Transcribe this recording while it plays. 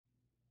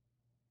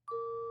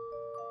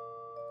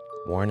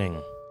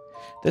Warning.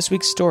 This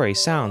week's story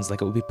sounds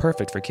like it would be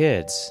perfect for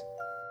kids.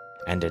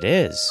 And it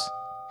is.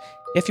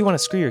 If you want to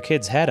screw your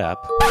kid's head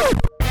up... No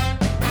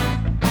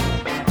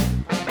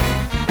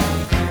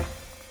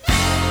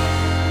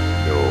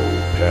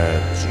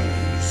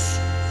pansies.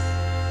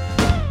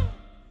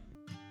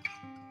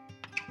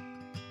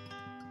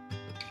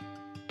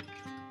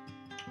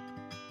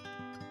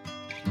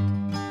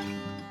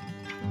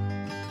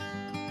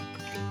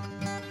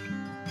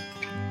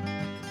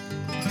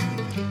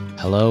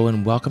 Hello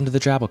and welcome to the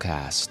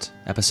Drabblecast,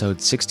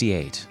 episode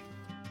 68.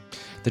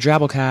 The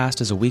Drabblecast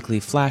is a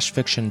weekly flash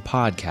fiction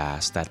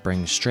podcast that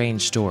brings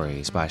strange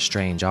stories by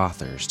strange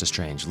authors to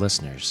strange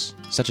listeners,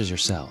 such as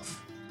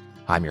yourself.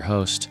 I'm your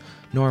host,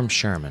 Norm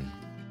Sherman.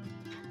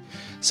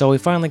 So we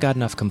finally got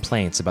enough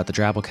complaints about the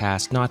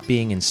Drabblecast not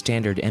being in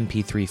standard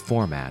MP3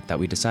 format that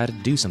we decided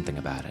to do something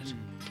about it.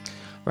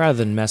 Rather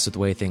than mess with the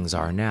way things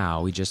are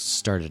now, we just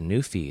started a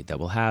new feed that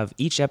will have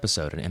each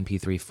episode in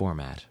MP3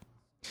 format.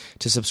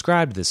 To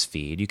subscribe to this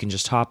feed, you can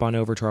just hop on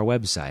over to our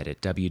website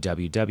at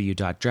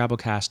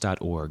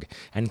www.drabblecast.org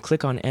and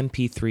click on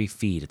MP3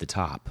 feed at the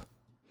top.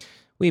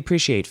 We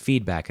appreciate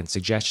feedback and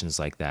suggestions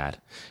like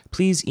that.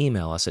 Please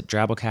email us at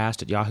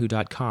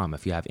drabblecast@yahoo.com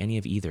if you have any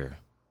of either.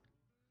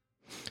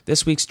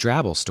 This week's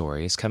Drabble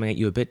story is coming at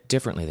you a bit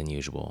differently than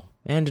usual,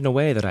 and in a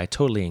way that I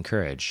totally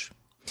encourage.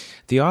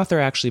 The author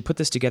actually put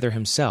this together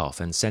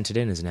himself and sent it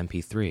in as an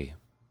MP3.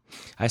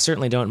 I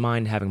certainly don't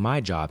mind having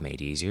my job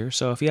made easier,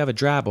 so if you have a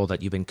drabble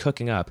that you've been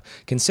cooking up,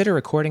 consider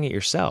recording it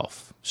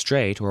yourself,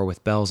 straight or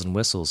with bells and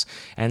whistles,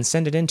 and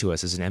send it in to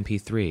us as an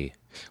MP3.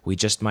 We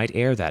just might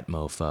air that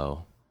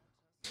mofo.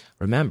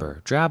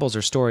 Remember, drabbles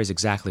are stories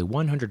exactly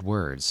 100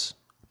 words.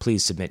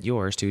 Please submit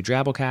yours to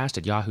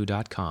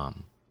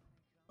drabblecast@yahoo.com.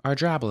 Our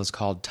drabble is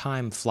called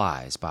Time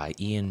Flies by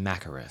Ian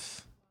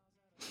McAriff.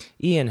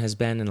 Ian has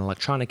been an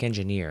electronic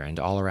engineer and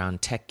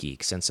all-around tech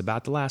geek since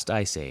about the last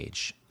ice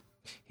age.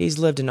 He's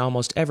lived in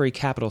almost every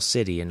capital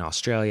city in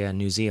Australia and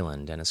New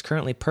Zealand and is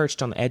currently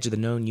perched on the edge of the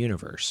known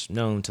universe,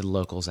 known to the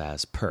locals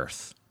as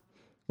Perth.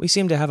 We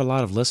seem to have a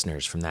lot of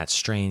listeners from that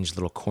strange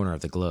little corner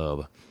of the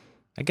globe.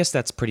 I guess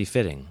that's pretty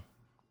fitting.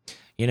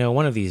 You know,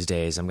 one of these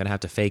days I'm going to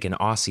have to fake an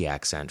Aussie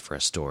accent for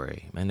a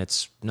story, and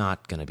it's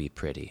not going to be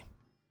pretty.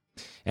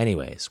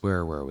 Anyways,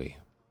 where were we?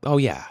 Oh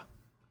yeah,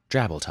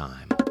 drabble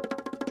time.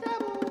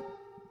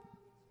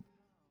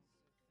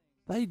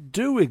 They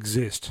do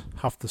exist,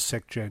 huffed the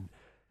sec-gen.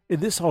 In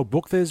this old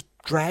book there's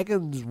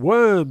dragons,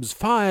 worms,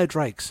 fire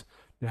drakes.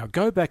 Now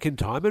go back in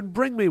time and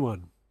bring me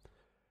one.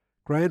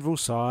 Granville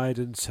sighed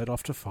and set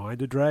off to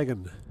find a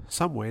dragon,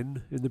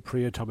 somewhen in the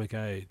pre-atomic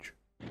age.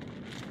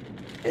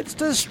 It's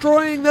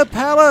destroying the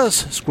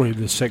palace, screamed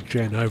the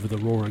sec-gen over the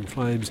roaring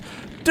flames.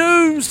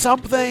 Do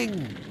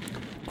something!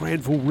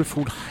 Granville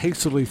riffled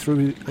hastily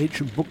through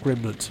ancient book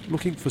remnants,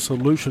 looking for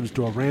solutions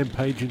to a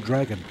rampaging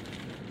dragon,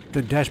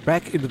 then dashed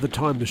back into the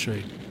time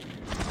machine.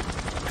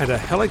 And a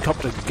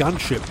helicopter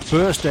gunship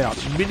burst out,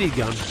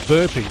 miniguns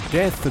burping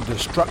death and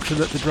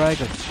destruction at the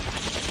dragon.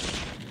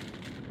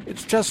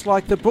 It's just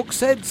like the book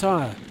said,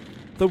 sire.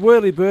 The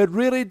whirlybird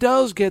really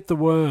does get the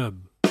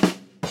worm.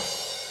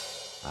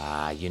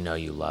 Ah, you know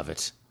you love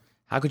it.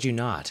 How could you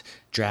not?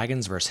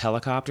 Dragons versus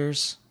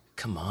helicopters?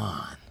 Come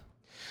on.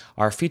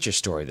 Our feature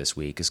story this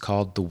week is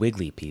called The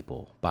Wiggly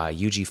People by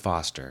Eugie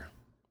Foster.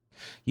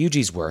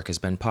 Eugie's work has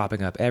been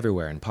popping up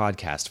everywhere in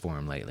podcast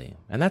form lately,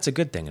 and that's a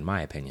good thing in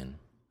my opinion.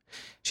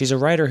 She's a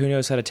writer who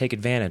knows how to take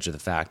advantage of the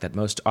fact that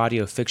most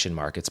audio fiction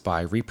markets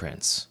buy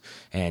reprints,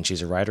 and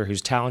she's a writer who's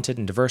talented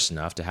and diverse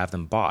enough to have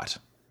them bought.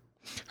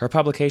 Her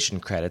publication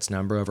credits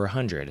number over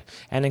 100,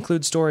 and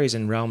include stories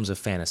in realms of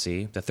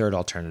fantasy, The Third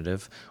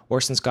Alternative,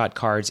 Orson Scott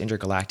Card's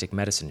Intergalactic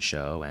Medicine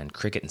Show, and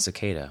Cricket and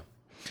Cicada.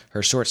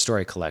 Her short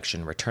story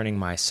collection, Returning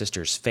My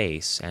Sister's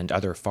Face, and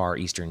Other Far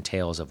Eastern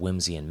Tales of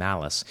Whimsy and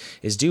Malice,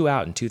 is due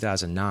out in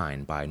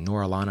 2009 by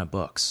Noralana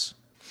Books.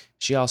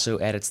 She also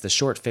edits the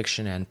short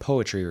fiction and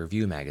poetry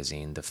review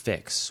magazine, The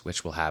Fix,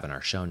 which we'll have in our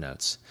show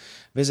notes.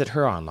 Visit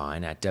her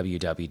online at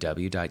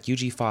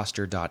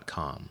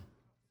www.eugiefoster.com.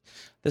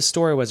 This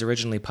story was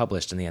originally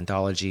published in the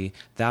anthology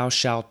Thou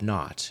Shalt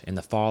Not in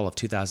the fall of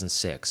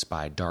 2006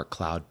 by Dark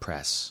Cloud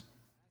Press.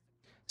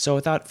 So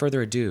without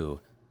further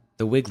ado,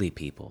 The Wiggly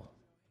People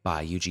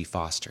by Eugie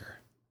Foster.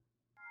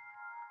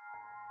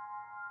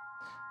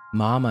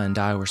 Mama and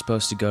I were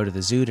supposed to go to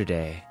the zoo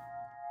today.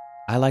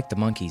 I like the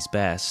monkeys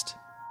best.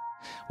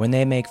 When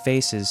they make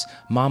faces,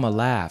 Mama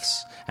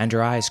laughs, and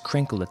her eyes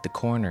crinkle at the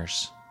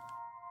corners.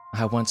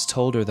 I once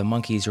told her the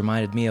monkeys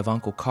reminded me of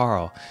Uncle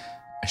Karl.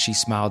 She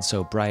smiled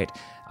so bright,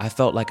 I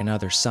felt like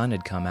another sun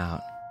had come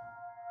out.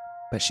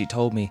 But she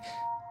told me,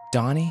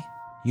 "Donnie,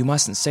 you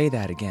mustn't say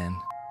that again.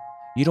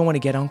 You don't want to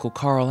get Uncle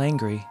Karl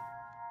angry."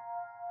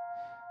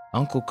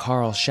 Uncle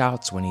Karl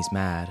shouts when he's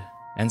mad,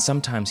 and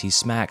sometimes he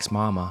smacks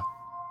Mama.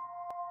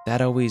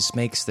 That always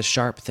makes the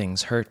sharp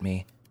things hurt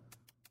me.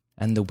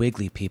 And the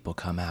wiggly people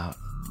come out.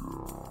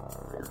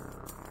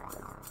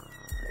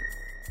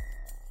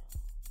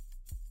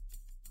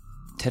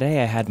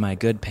 Today I had my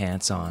good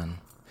pants on.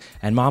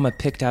 and Mama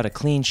picked out a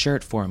clean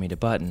shirt for me to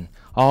button,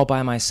 all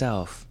by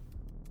myself.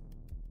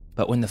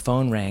 But when the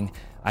phone rang,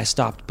 I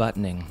stopped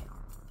buttoning.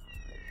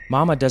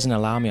 Mama doesn't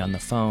allow me on the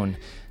phone,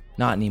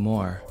 not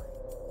anymore.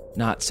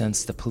 Not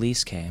since the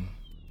police came.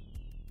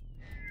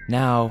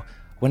 Now,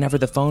 whenever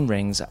the phone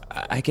rings,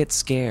 I get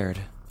scared.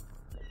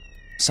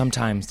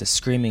 Sometimes the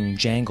screaming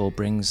jangle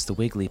brings the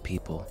Wiggly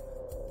people.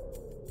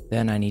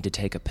 Then I need to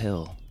take a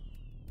pill.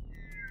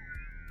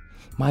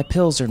 My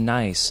pills are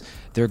nice.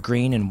 They're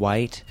green and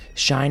white,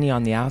 shiny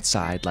on the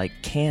outside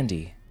like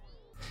candy.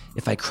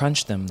 If I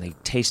crunch them, they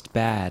taste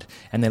bad,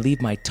 and they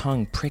leave my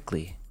tongue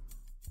prickly.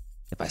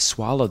 If I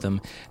swallow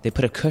them, they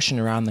put a cushion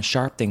around the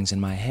sharp things in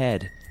my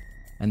head,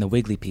 and the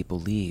Wiggly people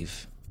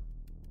leave.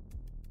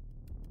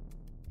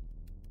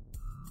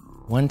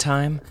 One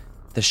time,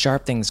 the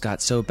sharp things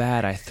got so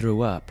bad I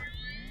threw up.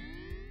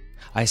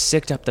 I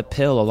sicked up the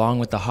pill along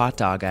with the hot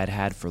dog I'd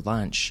had for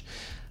lunch.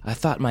 I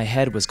thought my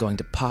head was going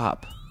to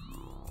pop.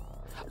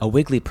 A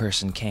Wiggly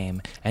person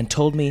came and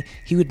told me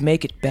he would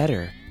make it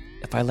better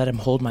if I let him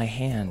hold my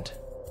hand.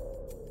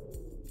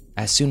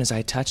 As soon as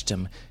I touched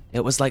him,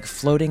 it was like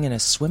floating in a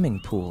swimming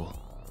pool.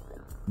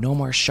 No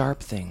more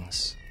sharp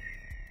things.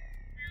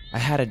 I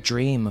had a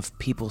dream of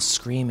people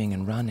screaming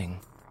and running.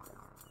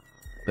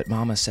 But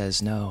Mama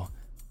says no,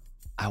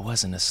 I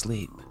wasn't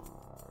asleep.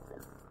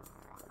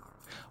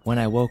 When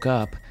I woke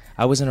up,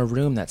 I was in a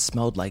room that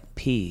smelled like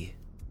pee.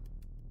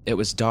 It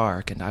was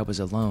dark and I was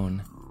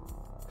alone.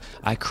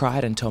 I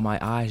cried until my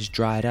eyes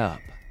dried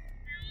up.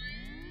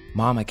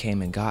 Mama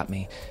came and got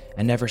me,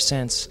 and ever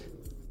since,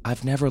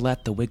 I've never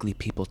let the Wiggly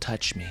people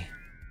touch me.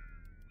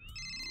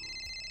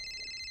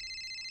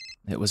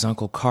 It was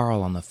Uncle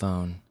Karl on the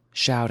phone,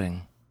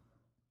 shouting.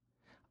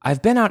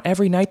 "I've been out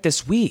every night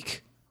this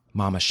week,"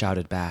 Mama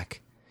shouted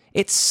back.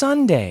 "It's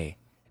Sunday.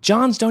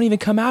 Johns don't even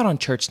come out on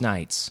church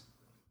nights."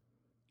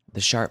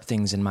 The sharp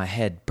things in my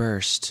head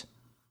burst.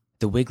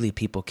 The Wiggly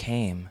people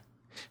came,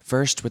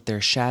 first with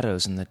their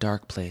shadows in the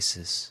dark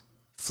places,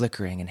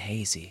 flickering and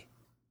hazy.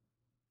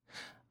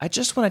 "I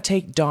just want to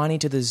take Donnie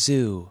to the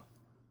zoo."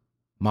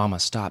 Mama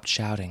stopped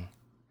shouting.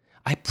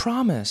 "I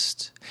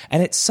promised,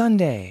 and it's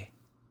Sunday."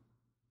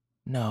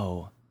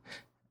 "No,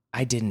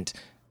 I didn't.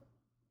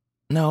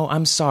 No,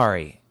 I'm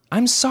sorry.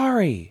 I'm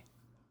sorry."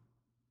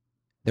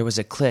 There was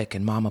a click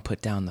and Mama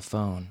put down the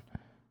phone.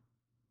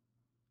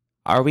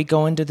 "Are we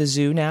going to the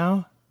zoo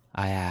now?"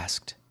 I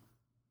asked.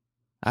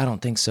 "I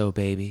don't think so,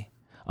 baby.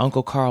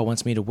 Uncle Karl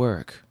wants me to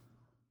work."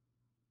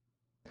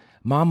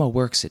 Mama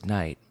works at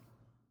night.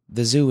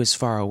 The zoo is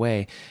far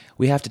away.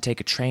 We have to take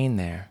a train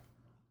there.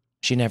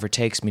 She never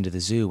takes me to the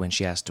zoo when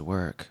she has to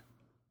work.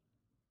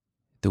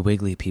 The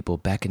Wiggly people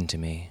beckon to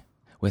me,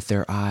 with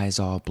their eyes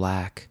all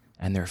black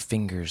and their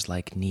fingers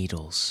like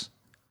needles.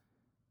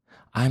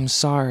 "I'm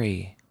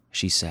sorry,"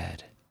 she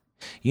said.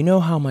 "You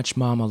know how much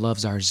Mama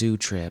loves our zoo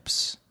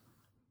trips."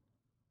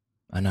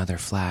 Another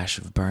flash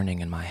of burning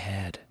in my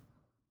head.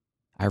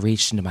 I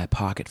reached into my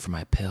pocket for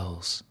my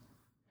pills.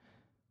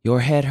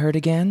 "Your head hurt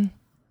again?"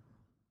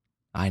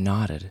 I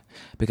nodded,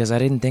 because I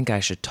didn't think I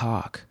should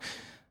talk.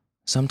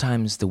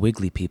 Sometimes the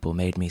Wiggly people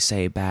made me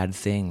say bad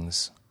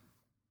things.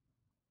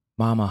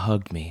 Mama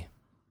hugged me.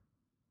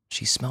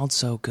 She smelled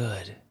so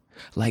good,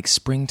 like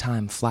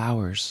springtime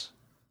flowers.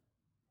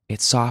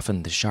 It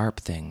softened the sharp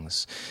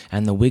things,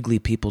 and the Wiggly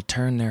people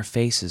turned their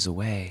faces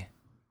away.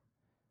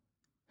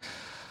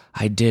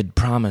 I did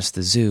promise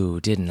the zoo,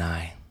 didn't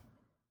I?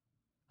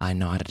 I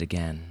nodded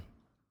again.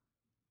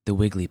 The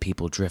Wiggly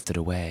people drifted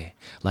away,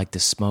 like the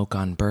smoke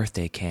on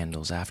birthday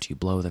candles after you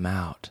blow them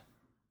out.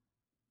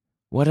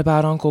 "What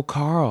about Uncle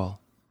Karl?"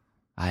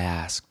 I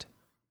asked.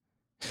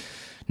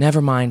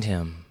 "Never mind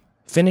him.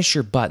 Finish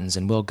your buttons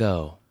and we'll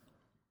go."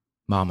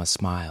 Mama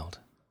smiled,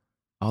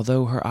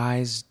 although her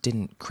eyes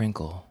didn't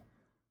crinkle.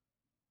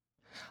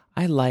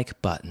 I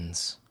like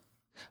buttons.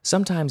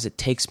 Sometimes it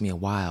takes me a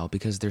while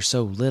because they're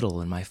so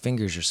little and my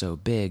fingers are so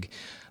big,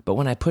 but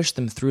when I push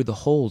them through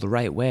the hole the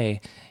right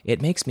way,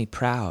 it makes me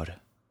proud.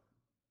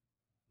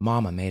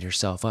 Mama made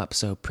herself up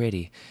so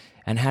pretty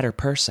and had her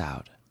purse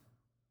out.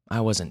 I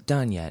wasn't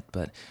done yet,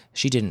 but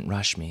she didn't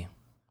rush me.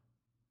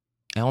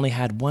 I only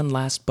had one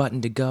last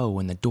button to go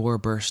when the door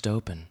burst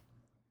open.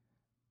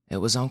 It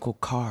was Uncle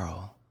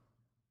Karl.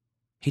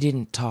 He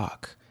didn't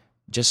talk,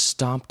 just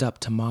stomped up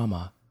to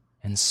Mama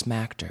and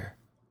smacked her.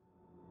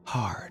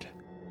 Hard.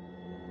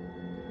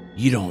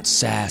 "You don't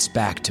sass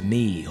back to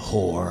me,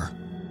 whore,"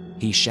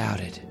 he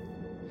shouted.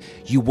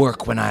 "You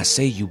work when I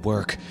say you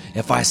work.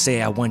 If I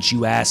say I want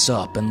you ass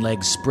up and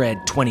legs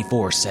spread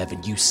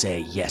 24/7, you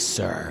say yes,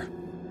 sir."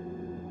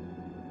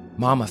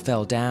 Mama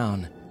fell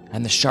down,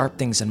 and the sharp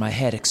things in my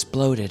head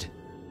exploded.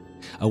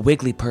 A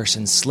Wiggly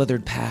person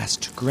slithered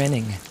past,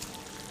 grinning.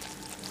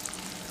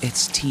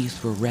 Its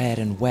teeth were red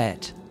and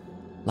wet,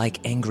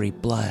 like angry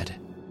blood.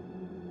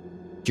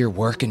 "You're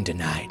working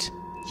tonight.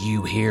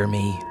 You hear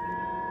me?"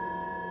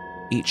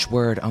 Each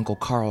word Uncle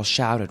Karl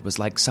shouted was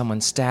like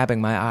someone stabbing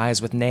my eyes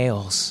with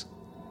nails.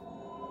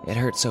 It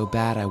hurt so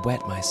bad I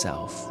wet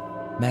myself,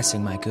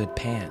 messing my good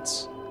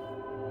pants.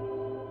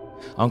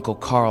 Uncle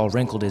Karl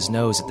wrinkled his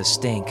nose at the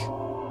stink.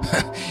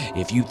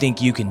 If you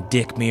think you can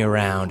dick me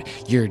around,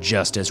 you're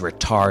just as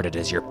retarded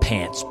as your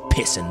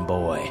pants-pissin'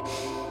 boy.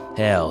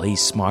 Hell,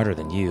 he's smarter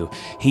than you.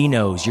 He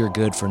knows you're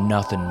good for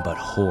nothing but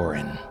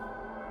whoring.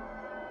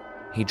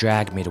 He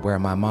dragged me to where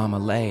my mama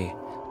lay,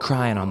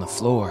 crying on the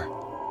floor.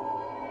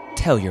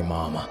 Tell your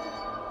mama.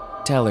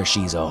 Tell her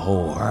she's a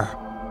whore.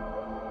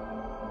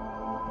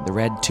 The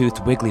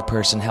red-toothed Wiggly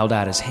person held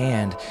out his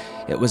hand.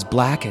 It was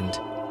blackened,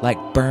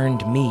 like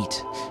burned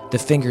meat, the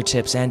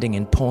fingertips ending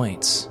in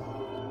points.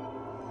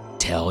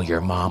 Tell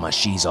your mama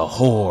she's a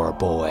whore,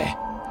 boy.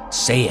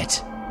 Say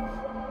it.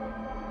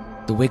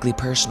 The Wiggly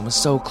person was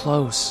so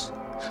close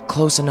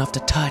enough to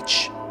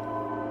touch.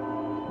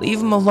 Leave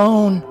him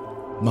alone,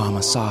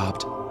 Mama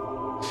sobbed.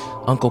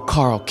 Uncle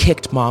Karl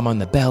kicked Mama in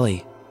the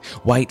belly.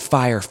 White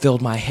fire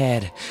filled my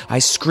head. I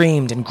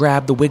screamed and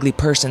grabbed the Wiggly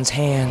person's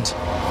hand.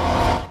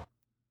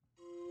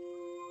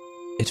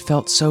 It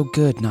felt so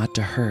good not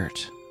to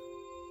hurt.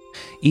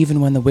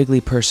 Even when the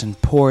Wiggly person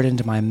poured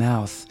into my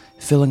mouth,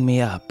 filling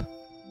me up,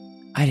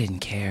 I didn't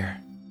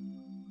care.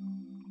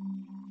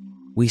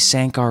 We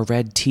sank our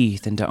red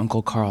teeth into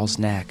Uncle Karl's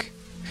neck,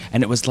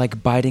 and it was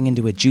like biting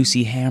into a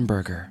juicy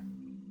hamburger.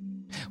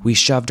 We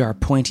shoved our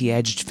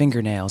pointy-edged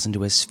fingernails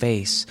into his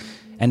face,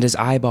 and his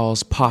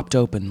eyeballs popped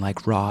open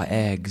like raw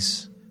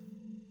eggs.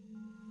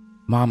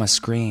 Mama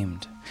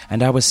screamed,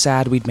 and I was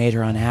sad we'd made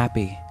her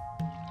unhappy.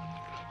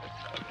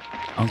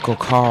 Uncle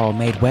Karl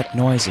made wet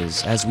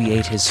noises as we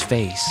ate his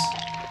face.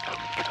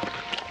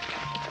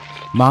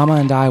 Mama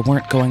and I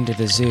weren't going to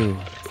the zoo,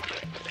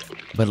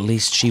 but at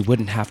least she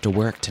wouldn't have to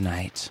work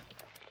tonight.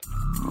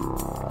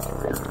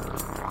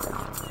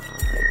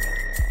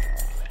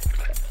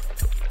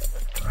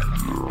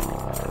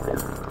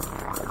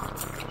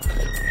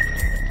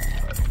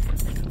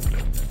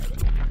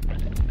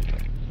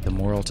 The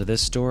moral to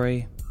this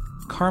story: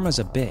 karma's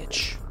a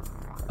bitch.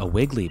 A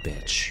wiggly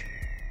bitch.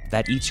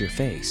 That eats your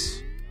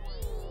face.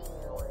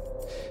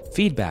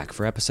 Feedback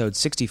for episode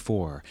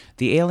 64,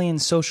 The Alien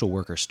Social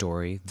Worker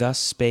Story, Thus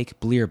Spake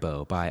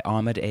Blearbo by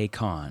Ahmed A.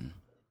 Khan.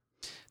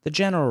 The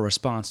general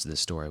response to this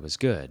story was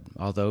good,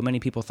 although many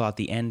people thought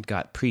the end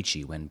got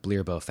preachy when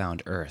Blearbo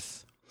found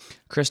Earth.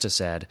 Krista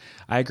said,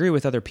 I agree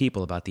with other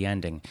people about the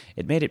ending.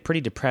 It made it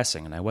pretty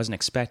depressing, and I wasn't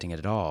expecting it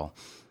at all.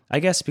 I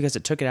guess because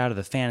it took it out of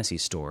the fantasy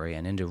story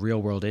and into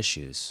real-world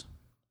issues.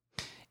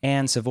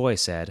 Anne Savoy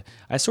said,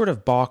 I sort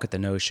of balk at the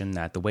notion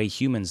that the way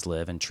humans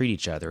live and treat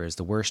each other is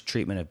the worst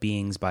treatment of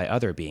beings by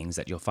other beings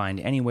that you'll find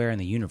anywhere in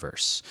the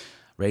universe.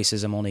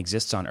 Racism only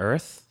exists on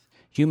Earth?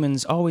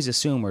 Humans always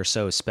assume we're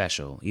so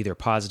special, either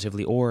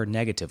positively or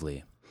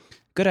negatively.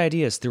 Good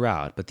ideas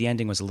throughout, but the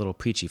ending was a little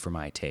preachy for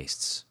my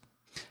tastes.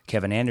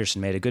 Kevin Anderson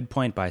made a good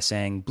point by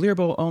saying,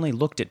 Blearbo only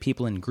looked at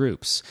people in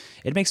groups.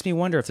 It makes me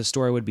wonder if the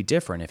story would be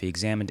different if he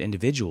examined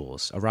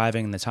individuals,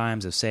 arriving in the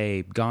times of,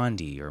 say,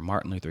 Gandhi or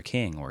Martin Luther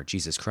King or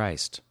Jesus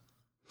Christ.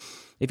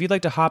 If you'd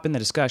like to hop in the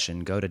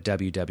discussion, go to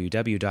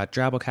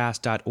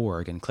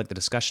www.drabblecast.org and click the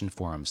discussion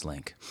forums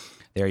link.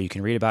 There you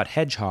can read about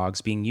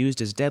hedgehogs being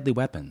used as deadly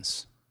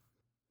weapons.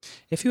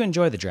 If you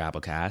enjoy the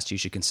Drabblecast, you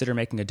should consider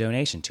making a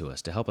donation to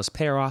us to help us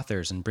pay our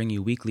authors and bring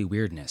you weekly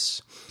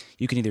weirdness.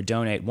 You can either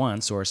donate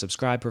once or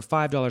subscribe for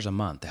 $5 a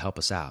month to help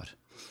us out.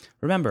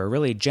 Remember,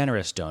 really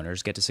generous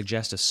donors get to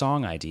suggest a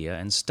song idea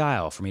and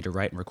style for me to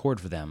write and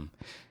record for them.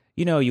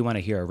 You know you want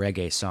to hear a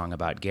reggae song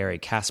about Gary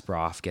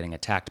Kasparov getting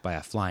attacked by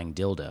a flying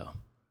dildo.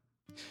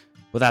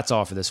 Well, that's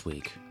all for this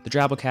week. The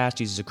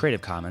Drabblecast uses a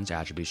Creative Commons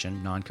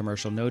Attribution,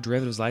 Non-Commercial, No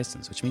Derivatives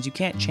license, which means you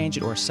can't change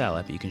it or sell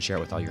it, but you can share it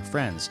with all your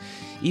friends,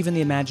 even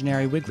the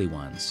imaginary wiggly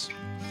ones.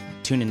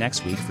 Tune in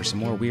next week for some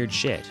more weird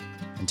shit.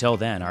 Until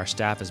then, our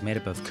staff is made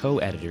up of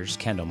co-editors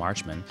Kendall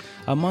Marchman,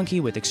 a monkey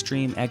with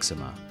extreme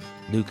eczema,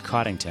 Luke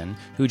Coddington,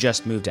 who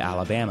just moved to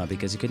Alabama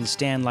because he couldn't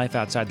stand life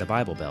outside the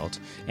Bible Belt,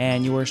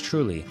 and yours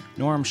truly,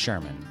 Norm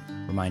Sherman,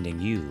 reminding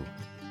you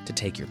to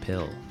take your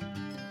pill.